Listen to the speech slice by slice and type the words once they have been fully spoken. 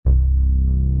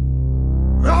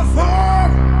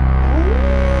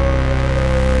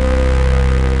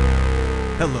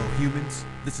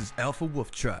Alpha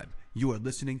Wolf Tribe. You are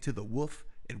listening to The Wolf,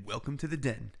 and welcome to the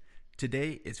den.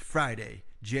 Today is Friday,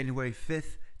 January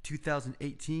 5th,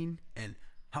 2018, and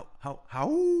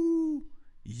how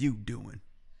you doing?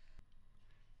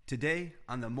 Today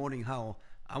on the Morning Howl,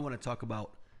 I want to talk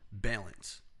about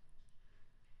balance.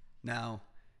 Now,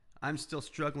 I'm still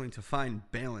struggling to find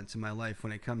balance in my life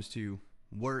when it comes to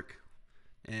work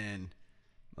and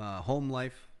home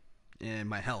life and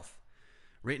my health.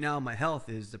 Right now, my health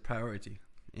is the priority,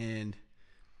 and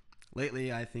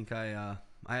lately I think I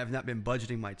have not been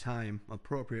budgeting my time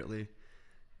appropriately,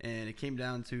 and it came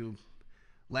down to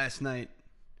last night.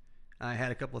 I had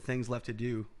a couple of things left to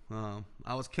do.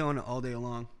 I was killing it all day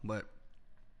long, but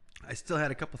I still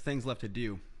had a couple of things left to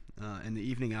do in the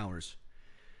evening hours.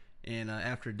 And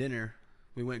after dinner,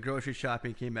 we went grocery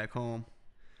shopping, came back home.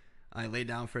 I laid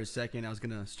down for a second. I was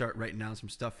going to start writing down some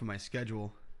stuff for my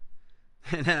schedule.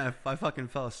 And then I fucking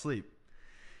fell asleep.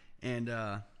 And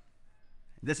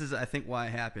this is, I think, why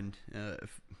it happened.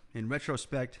 In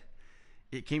retrospect,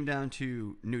 it came down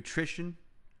to nutrition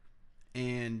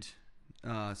and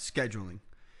scheduling.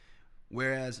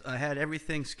 Whereas I had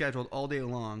everything scheduled all day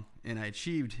long, and I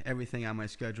achieved everything on my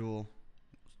schedule,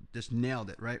 just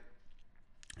nailed it, right?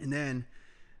 And then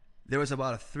there was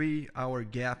about a 3-hour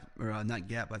gap, or not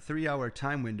gap, a 3-hour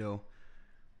time window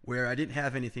where I didn't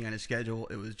have anything on a schedule.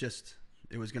 It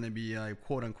was going to be a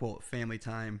quote-unquote family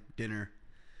time, dinner.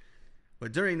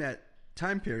 But during that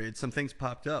time period, some things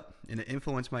popped up, and it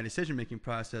influenced my decision-making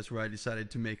process, where I decided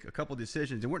to make a couple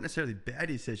decisions. They weren't necessarily bad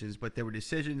decisions, but they were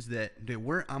decisions that they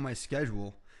weren't on my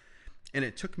schedule, and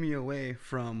it took me away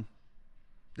from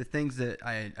the things that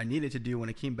I needed to do when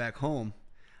I came back home.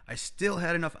 I still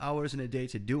had enough hours in a day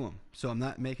to do them, so I'm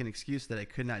not making an excuse that I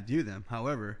could not do them.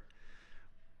 However,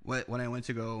 when I went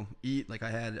to go eat, like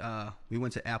we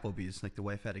went to Applebee's, like the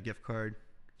wife had a gift card,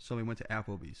 so we went to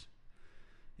Applebee's.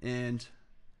 And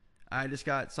I just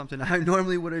got something I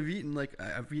normally would have eaten, like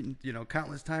I've eaten,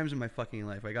 countless times in my fucking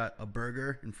life. I got a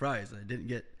burger and fries. I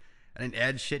didn't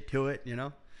add shit to it,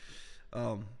 and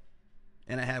I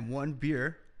had one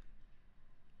beer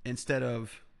instead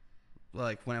of,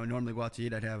 like, when I would normally go out to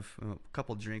eat, I'd have a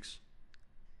couple drinks.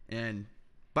 And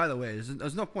by the way,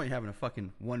 there's no point having a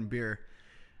fucking one beer.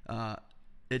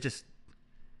 It just,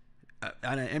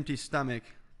 on an empty stomach,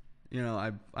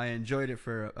 I enjoyed it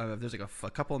for, there's like a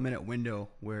couple of minute window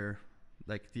where,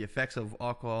 like, the effects of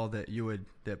alcohol that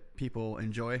people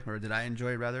enjoy, or that I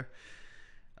enjoy rather,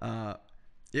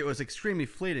 it was extremely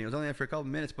fleeting. It was only after a couple of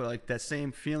minutes, but like that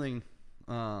same feeling,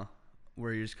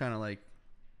 where you just kind of like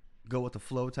go with the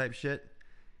flow type shit.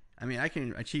 I mean, I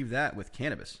can achieve that with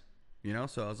cannabis,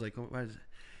 so I was like,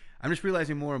 I'm just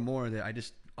realizing more and more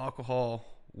that alcohol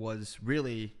was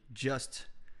really just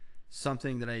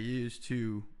something that I used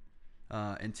to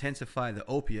intensify the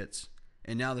opiates.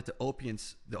 And now that the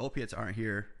opiates aren't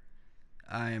here,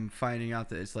 I'm finding out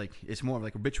that it's more of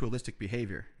like a ritualistic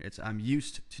behavior. I'm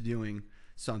used to doing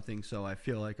something, so I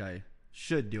feel like I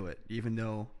should do it, even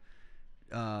though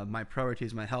my priority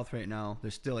is my health right now.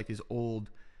 There's still like these old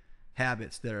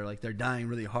habits that are like, they're dying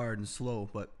really hard and slow,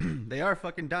 but they are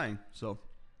fucking dying. So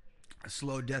a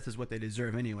slow death is what they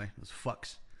deserve anyway, those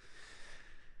fucks.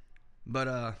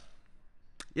 But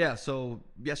yeah, so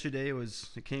yesterday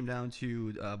it came down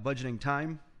to budgeting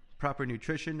time, proper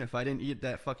nutrition. If I didn't eat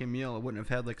that fucking meal, I wouldn't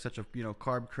have had like such a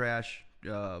carb crash,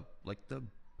 like the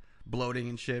bloating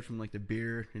and shit from like the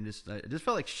beer, and it just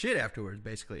felt like shit afterwards.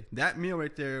 Basically, that meal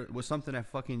right there was something I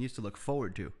fucking used to look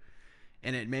forward to,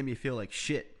 and it made me feel like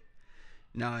shit.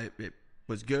 Now it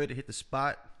was good, it hit the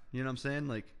spot, you know what I'm saying?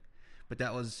 Like, but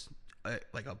that was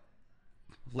like a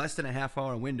less than a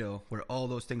half-hour window where all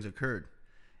those things occurred.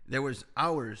 There was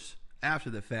hours after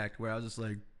the fact where I was just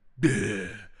like, it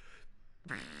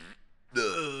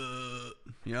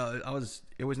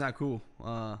was not cool.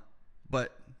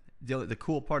 But the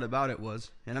cool part about it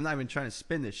was, and I'm not even trying to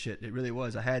spin this shit, it really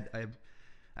was, I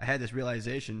had this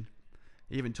realization.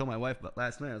 I even told my wife about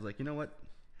last night. I was like, you know what?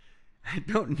 I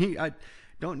don't need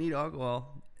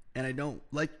alcohol, and I don't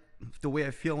like the way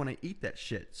I feel when I eat that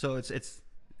shit. So it's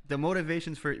the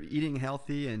motivations for eating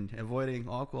healthy and avoiding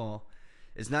alcohol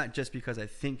is not just because I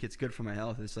think it's good for my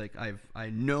health. It's like I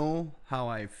know how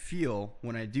I feel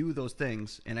when I do those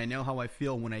things, and I know how I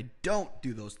feel when I don't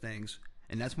do those things,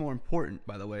 and that's more important,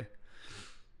 by the way.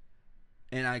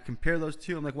 And I compare those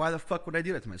two. I'm like, why the fuck would I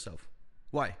do that to myself?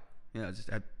 Why?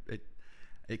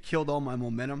 It killed all my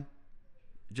momentum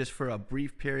just for a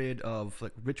brief period of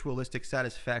like ritualistic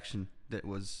satisfaction that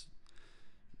was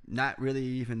not really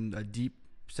even a deep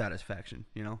satisfaction,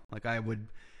 like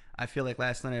I feel like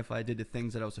last night, if I did the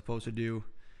things that I was supposed to do,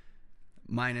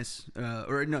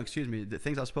 the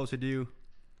things I was supposed to do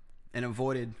and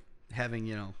avoided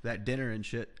having, that dinner and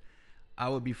shit, I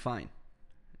would be fine.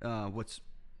 What's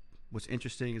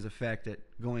interesting is the fact that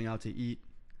going out to eat,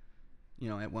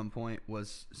 at one point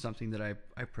was something that I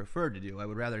preferred to do. I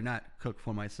would rather not cook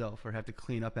for myself or have to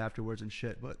clean up afterwards and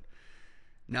shit. But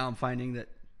now I'm finding that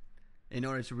in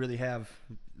order to really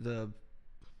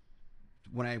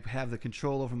when I have the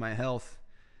control over my health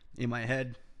in my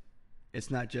head, it's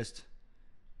not just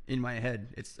in my head.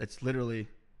 It's literally,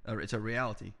 it's a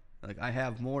reality. Like, I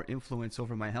have more influence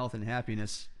over my health and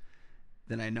happiness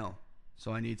than I know.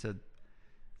 So I need to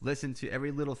listen to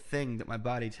every little thing that my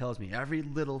body tells me, every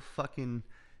little fucking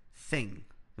thing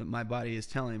that my body is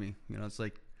telling me. It's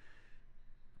like,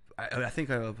 I think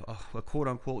a quote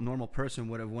unquote normal person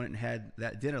would have went and had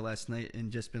that dinner last night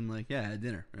and just been like, yeah, I had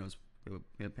dinner. We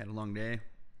had a long day,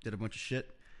 did a bunch of shit.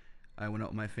 I went out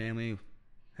with my family,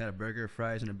 had a burger,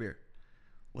 fries, and a beer.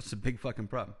 What's the big fucking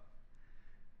problem?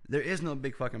 There is no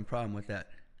big fucking problem with that.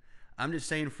 I'm just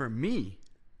saying, for me,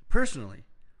 personally,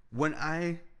 when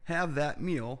I have that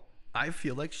meal, I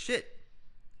feel like shit.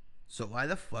 So why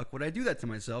the fuck would I do that to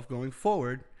myself going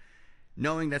forward,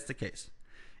 knowing that's the case?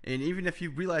 And even if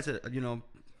you realize it,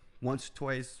 once,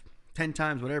 twice, 10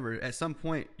 times, whatever, at some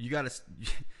point you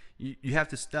have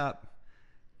to stop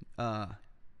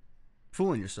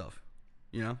fooling yourself.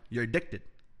 You're addicted.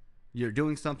 You're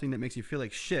doing something that makes you feel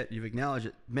like shit. You've acknowledged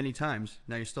it many times.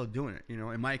 Now you're still doing it.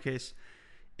 In my case,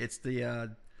 it's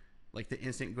the the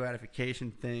instant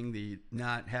gratification thing, the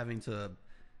not having to,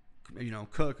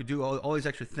 cook, do all these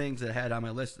extra things that I had on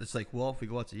my list. It's like, well, if we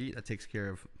go out to eat, that takes care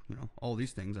of, all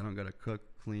these things. I don't got to cook,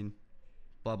 clean,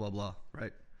 blah, blah, blah,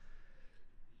 right?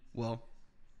 Well,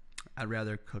 I'd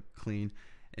rather cook, clean,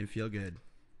 and feel good.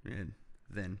 And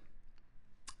then,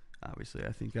 obviously,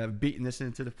 I think I've beaten this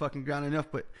into the fucking ground enough,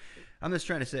 but I'm just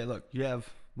trying to say, look, you have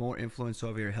more influence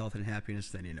over your health and happiness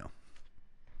than you know.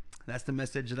 That's the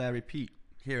message that I repeat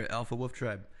here at Alpha Wolf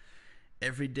Tribe.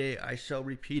 Every day I shall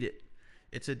repeat it.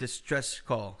 It's a distress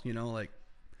call,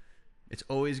 it's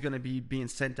always going to be being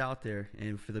sent out there.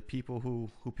 And for the people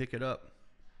who pick it up,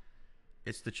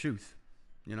 it's the truth,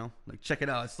 check it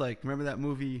out. It's like, remember that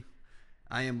movie,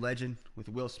 I Am Legend, with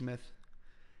Will Smith?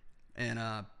 And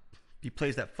he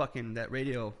plays that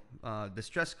radio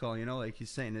distress call, like he's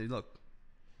saying, hey, look,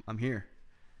 I'm here.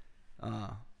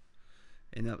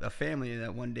 And a family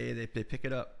that one day they pick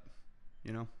it up,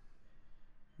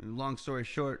 Long story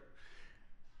short,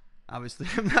 obviously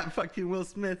I'm not fucking Will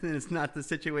Smith, and it's not the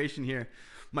situation here.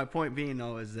 My point being,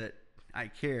 though, is that I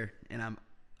care, and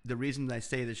the reason I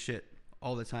say this shit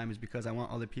all the time is because I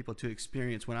want other people to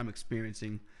experience what I'm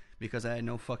experiencing, because I had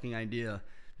no fucking idea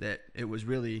that it was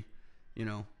really,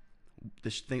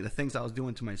 the things I was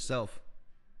doing to myself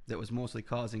that was mostly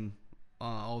causing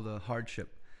all the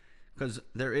hardship. Because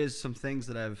there is some things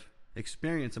that I've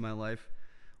experienced in my life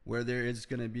where there is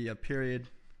going to be a period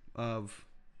of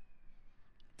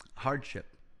hardship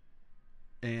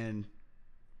and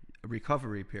a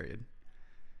recovery period.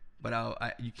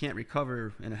 But you can't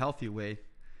recover in a healthy way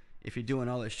if you're doing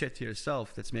all this shit to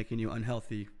yourself that's making you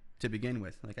unhealthy to begin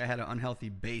with. Like, I had an unhealthy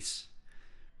base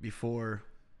before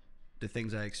the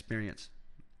things I experienced.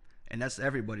 And that's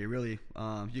everybody, really.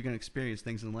 You're going to experience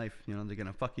things in life, they're going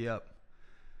to fuck you up.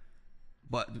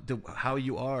 But how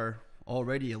you are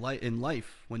already in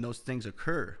life when those things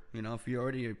occur, if you're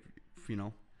already,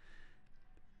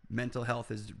 mental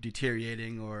health is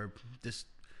deteriorating, or just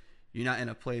you're not in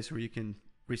a place where you can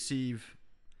receive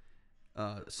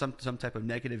some type of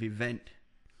negative event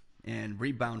and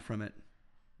rebound from it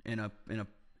in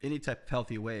any type of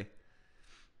healthy way,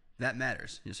 that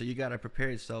matters. So you got to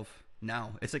prepare yourself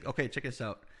now. It's like, okay, check this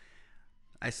out.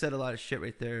 I said a lot of shit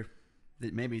right there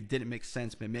that maybe didn't make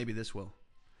sense, but maybe this will.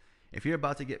 If you're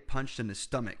about to get punched in the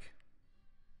stomach,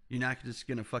 you're not just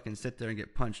going to fucking sit there and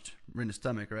get punched in the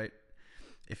stomach, right?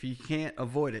 If you can't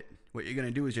avoid it, what you're going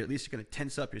to do is you're going to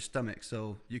tense up your stomach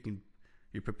so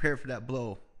you're prepared for that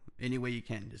blow any way you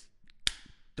can. Just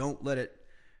don't let it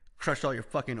crush all your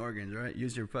fucking organs, right?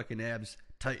 Use your fucking abs,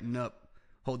 tighten up,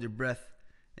 hold your breath,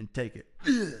 and take it.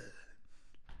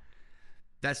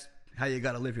 That's how you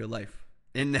got to live your life.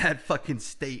 In that fucking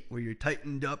state where you're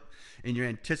tightened up and you're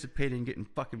anticipating getting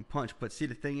fucking punched. But see,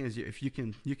 the thing is, if you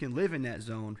can live in that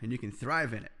zone and you can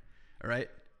thrive in it, all right?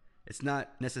 It's not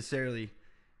necessarily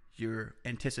you're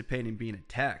anticipating being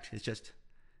attacked. It's just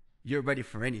you're ready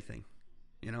for anything.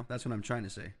 That's what I'm trying to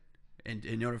say. And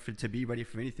in order to be ready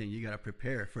for anything, you got to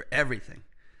prepare for everything.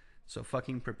 So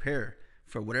fucking prepare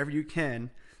for whatever you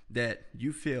can that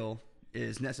you feel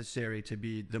is necessary to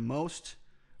be the most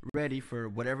ready for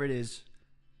whatever it is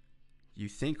you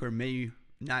think or may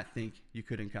not think you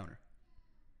could encounter.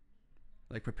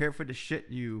 Like, prepare for the shit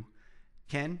you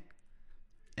can,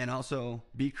 and also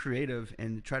be creative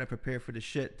and try to prepare for the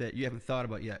shit that you haven't thought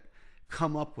about yet.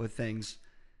 Come up with things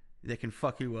that can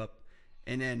fuck you up,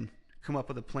 and then come up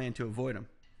with a plan to avoid them.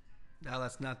 Now,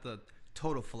 that's not the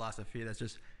total philosophy, that's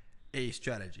just a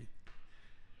strategy.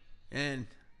 And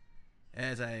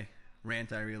as I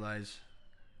rant, I realize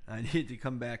I need to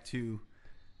come back to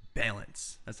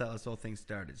balance. That's how this whole thing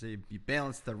started. So you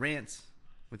balance the rants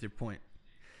with your point.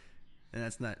 And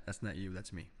that's not you,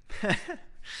 that's me.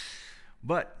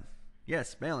 But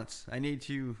yes, balance. I need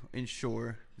to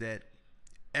ensure that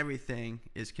everything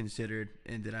is considered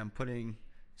and that I'm putting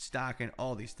stock in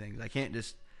all these things. I can't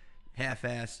just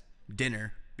half-ass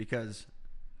dinner, because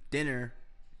dinner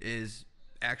is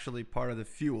actually part of the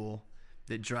fuel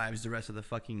that drives the rest of the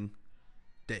fucking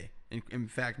day. In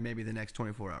fact, maybe the next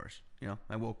 24 hours. You know,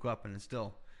 I woke up and I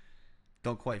still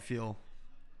don't quite feel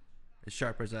as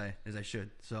sharp as I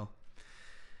should. So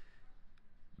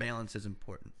balance is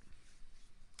important.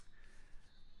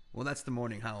 Well, that's the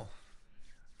morning howl.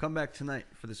 Come back tonight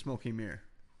for the smoky mirror.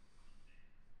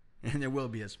 And there will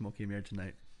be a smoky mirror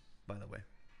tonight, by the way.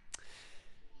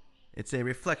 It's a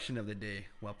reflection of the day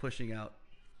while pushing out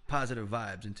positive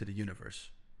vibes into the universe.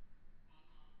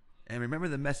 And remember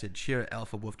the message here at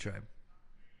Alpha Wolf Tribe.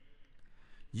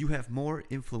 You have more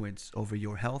influence over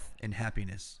your health and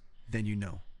happiness than you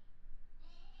know.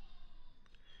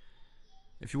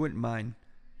 If you wouldn't mind,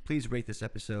 please rate this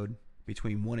episode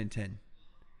between 1 and 10.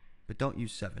 But don't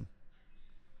use 7.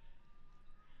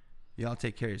 Y'all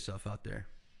take care of yourself out there.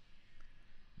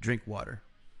 Drink water.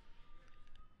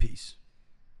 Peace.